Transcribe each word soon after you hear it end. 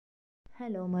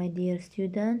Hello my dear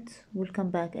students, welcome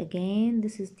back again.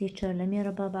 This is teacher Lamia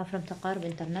Rababa from Taqarrub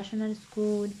International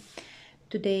School.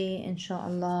 Today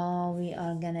inshallah we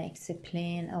are gonna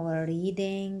explain our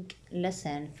reading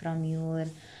lesson from your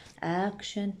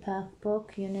action pack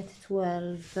book unit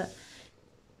 12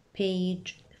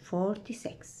 page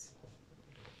 46.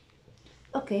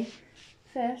 Okay,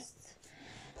 first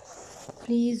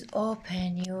please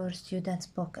open your student's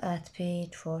book at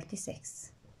page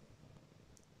 46.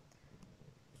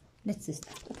 Let's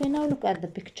start. Okay, now look at the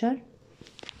picture.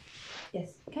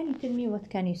 Yes, can you tell me what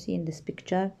can you see in this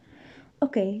picture?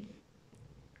 Okay,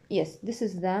 yes, this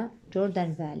is the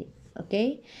Jordan Valley.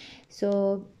 Okay,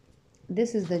 so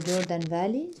this is the Jordan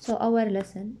Valley. So our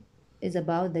lesson is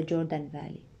about the Jordan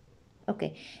Valley.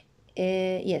 Okay,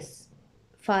 yes,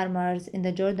 farmers in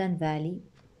the Jordan Valley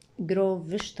grow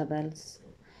vegetables.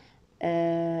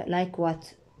 Like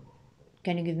what?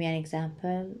 Can you give me an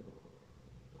example?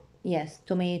 Yes,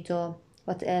 tomato.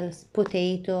 What else?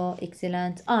 Potato.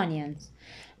 Excellent. Onions.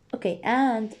 Okay,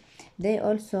 and they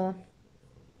also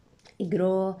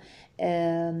grow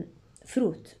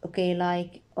fruit. Okay,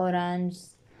 like orange,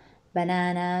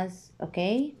 bananas.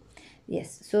 Okay,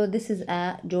 yes. So this is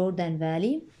a Jordan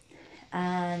Valley,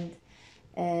 and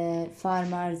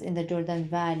farmers in the Jordan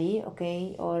Valley.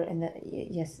 Okay, or in the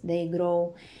yes, they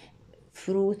grow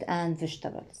fruit and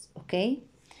vegetables. Okay,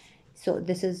 so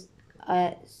this is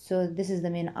the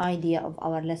main idea of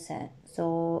our lesson.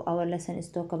 So our lesson is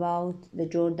talk about the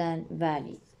Jordan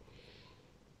Valley.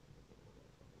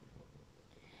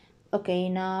 Okay,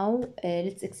 now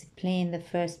let's explain the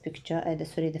first picture.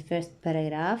 The first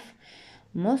paragraph.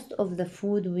 Most of the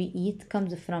food we eat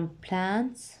comes from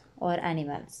plants or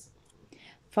animals.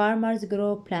 Farmers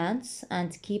grow plants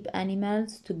and keep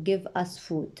animals to give us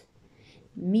food.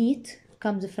 Meat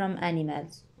comes from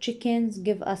animals. Chickens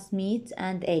give us meat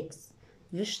and eggs.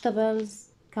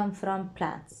 Vegetables come from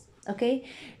plants. Okay,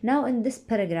 now in this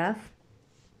paragraph,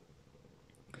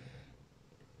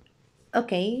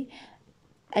 okay,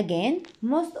 again,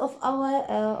 most of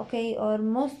our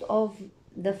most of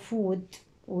the food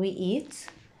we eat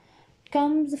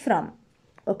comes from,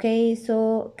 okay,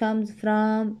 so comes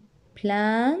from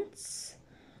plants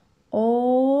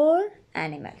or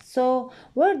animals. So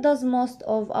where does most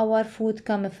of our food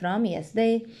come from? Yes,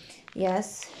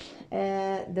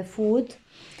 the food,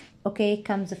 okay,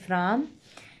 comes from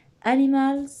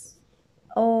animals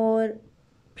or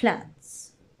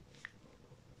plants.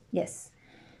 Yes,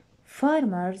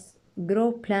 farmers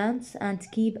grow plants and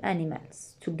keep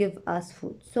animals to give us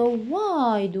food. So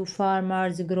why do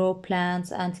farmers grow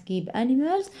plants and keep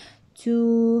animals?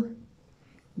 To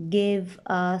give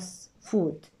us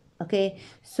food. Okay,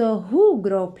 so who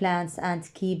grow plants and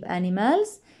keep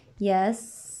animals?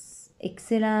 Yes,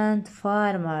 excellent,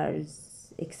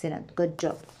 farmers. Excellent, good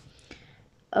job.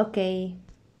 Okay,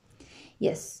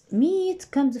 yes, meat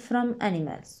comes from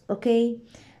animals. Okay,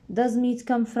 does meat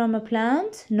come from a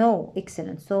plant? No.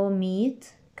 Excellent, so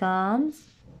meat comes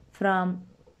from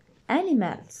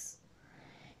animals.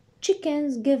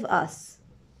 Chickens give us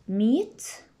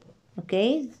meat.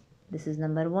 Okay, this is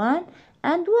number one.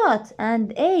 And what?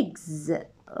 And eggs.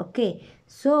 Okay,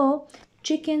 so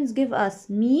chickens give us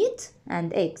meat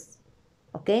and eggs.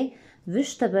 Okay,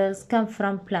 vegetables come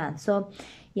from plants. So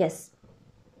yes,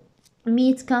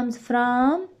 meat comes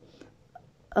from,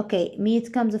 okay,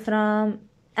 meat comes from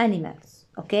animals.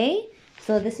 Okay,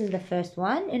 so this is the first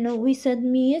one. We said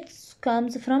meat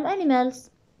comes from animals.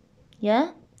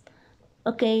 Yeah,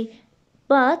 okay,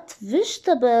 but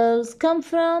vegetables come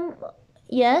from,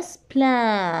 yes,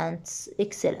 plants.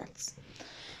 Excellent.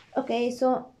 Okay,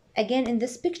 so again in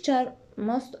this picture,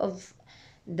 most of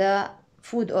the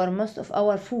food or most of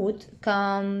our food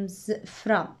comes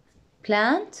from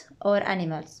plant or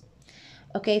animals.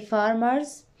 Okay,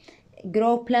 farmers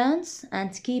grow plants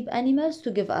and keep animals to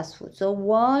give us food. So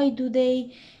why do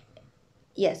they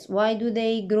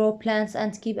grow plants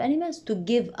and keep animals? To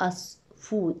give us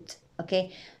food.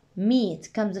 Okay,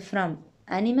 meat comes from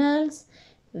animals,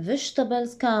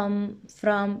 vegetables come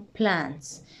from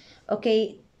plants.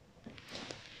 Okay,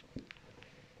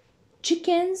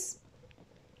 chickens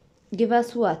give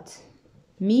us what?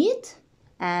 Meat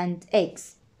and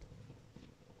eggs.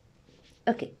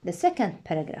 Okay, the second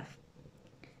paragraph.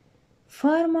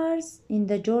 Farmers in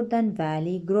the Jordan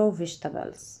Valley grow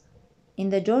vegetables. In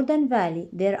the Jordan Valley,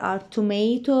 there are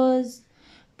tomatoes,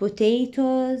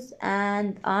 potatoes,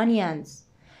 and onions.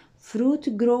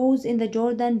 Fruit grows in the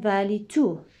Jordan Valley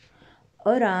too.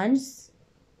 Oranges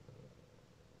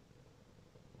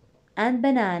and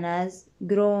bananas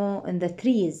grow in the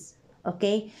trees.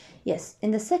 Okay, yes,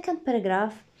 in the second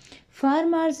paragraph,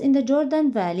 farmers in the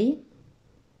Jordan Valley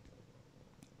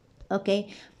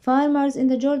Okay, farmers in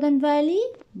the Jordan Valley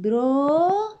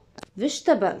grow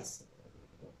vegetables.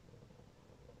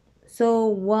 So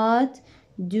what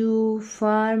do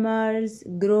farmers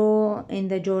grow in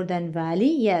the Jordan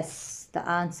Valley? Yes, the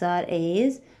answer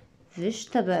is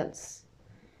vegetables.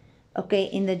 Okay,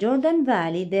 in the Jordan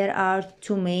Valley there are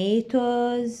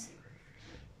tomatoes,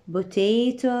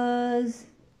 potatoes,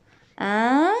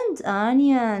 and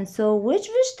onions. So which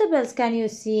vegetables can you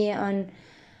see on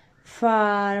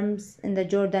farms in the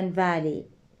Jordan Valley?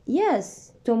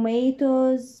 Yes,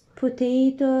 tomatoes,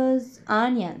 potatoes,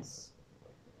 onions.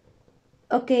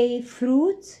 Okay,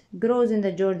 fruit grows in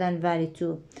the Jordan Valley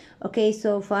too. Okay,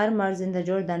 so farmers in the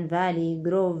Jordan Valley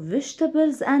grow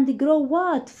vegetables and grow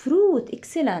what? Fruit.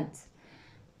 Excellent.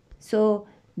 So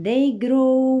they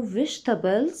grow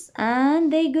vegetables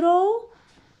and they grow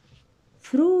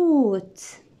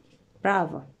fruit.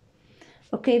 Bravo.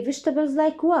 Okay, vegetables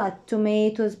like what?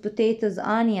 Tomatoes, potatoes,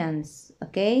 onions.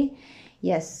 Okay,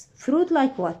 yes. Fruit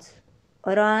like what?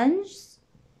 Oranges,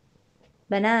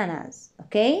 bananas.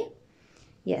 Okay,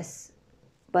 yes.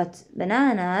 But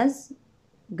bananas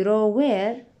grow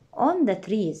where? On the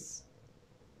trees.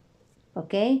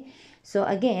 Okay, so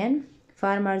again,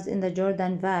 farmers in the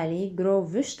Jordan Valley grow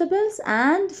vegetables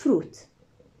and fruit.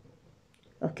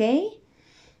 Okay,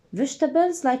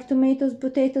 vegetables like tomatoes,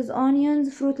 potatoes,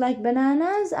 onions, fruit like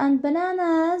bananas, and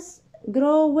bananas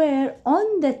grow where?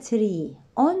 On the tree.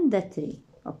 On the tree.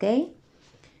 Okay,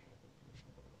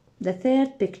 the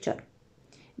third picture.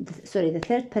 The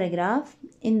third paragraph.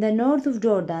 In the north of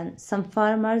Jordan, some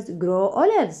farmers grow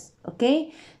olives.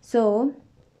 Okay, so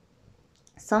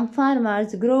some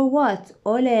farmers grow what?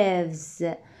 Olives.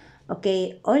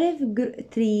 Okay,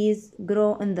 trees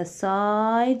grow on the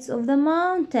sides of the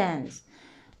mountains.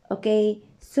 Okay,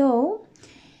 so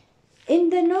in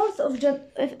the north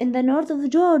of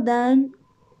Jordan,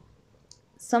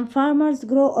 some farmers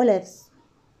grow olives.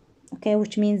 Okay,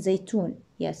 which means zaytun.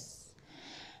 Yes,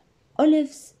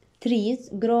 olives trees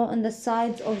grow on the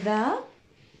sides of the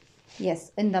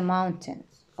in the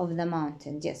mountains of the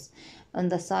mountains. Yes, on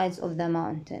the sides of the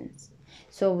mountains.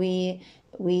 So we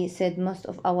said most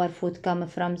of our food come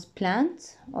from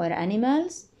plants or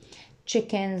animals.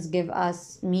 Chickens give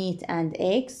us meat and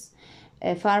eggs.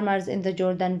 Farmers in the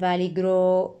Jordan Valley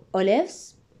grow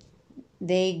olives.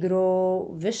 They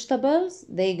grow vegetables.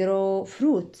 They grow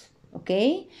fruit.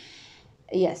 Okay.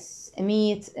 Yes,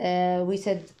 meat. We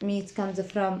said meat comes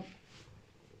from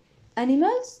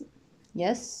animals.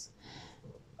 Yes.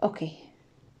 Okay.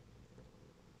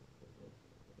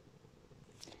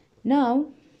 Now,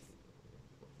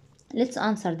 let's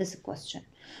answer this question.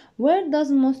 Where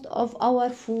does most of our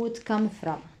food come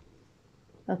from?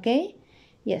 Okay?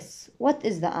 Yes. What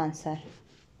is the answer?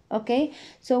 Okay.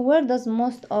 So, where does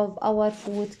most of our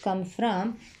food come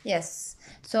from? Yes.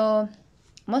 So,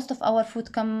 most of our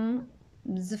food comes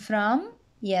from,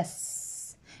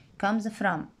 yes, comes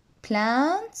from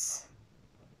plants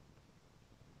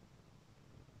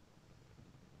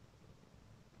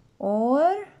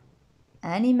or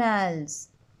animals.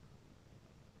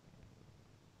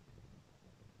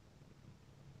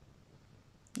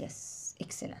 Yes,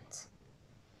 excellent.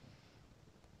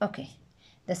 Okay,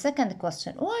 the second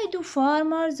question. Why do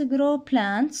farmers grow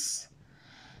plants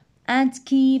and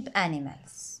keep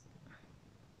animals?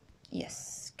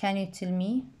 Yes, can you tell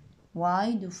me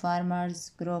why do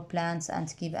farmers grow plants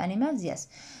and keep animals? Yes.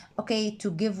 Okay,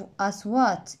 to give us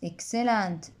what?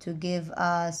 Excellent. To give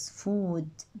us food.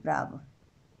 Bravo.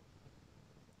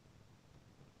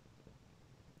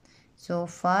 So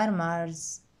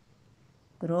farmers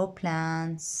grow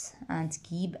plants and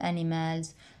keep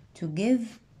animals to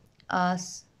give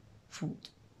us food.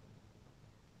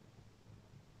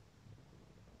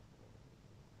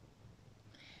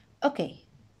 Okay.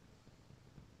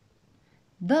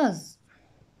 Does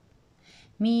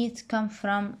meat come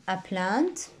from a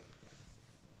plant?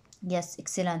 Yes,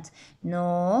 excellent.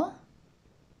 No,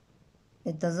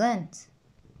 it doesn't.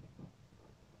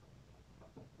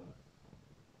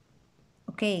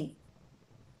 Okay.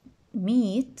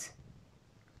 Meat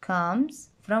comes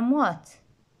from what?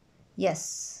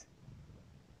 Yes,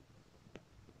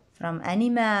 from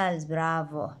animals.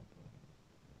 Bravo.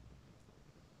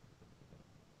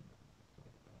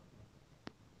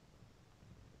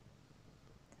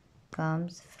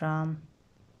 Comes from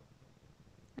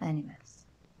animals.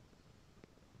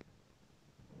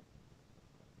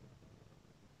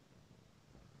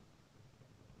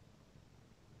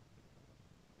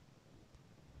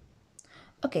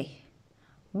 Okay.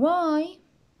 Why,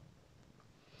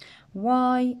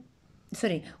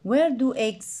 where do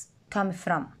eggs come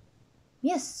from?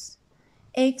 Yes,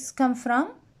 eggs come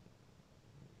from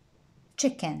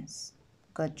chickens.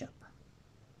 Good job.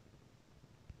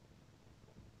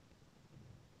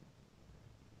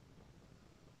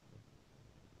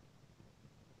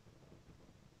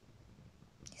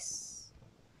 Yes.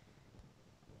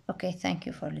 Okay, thank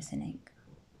you for listening.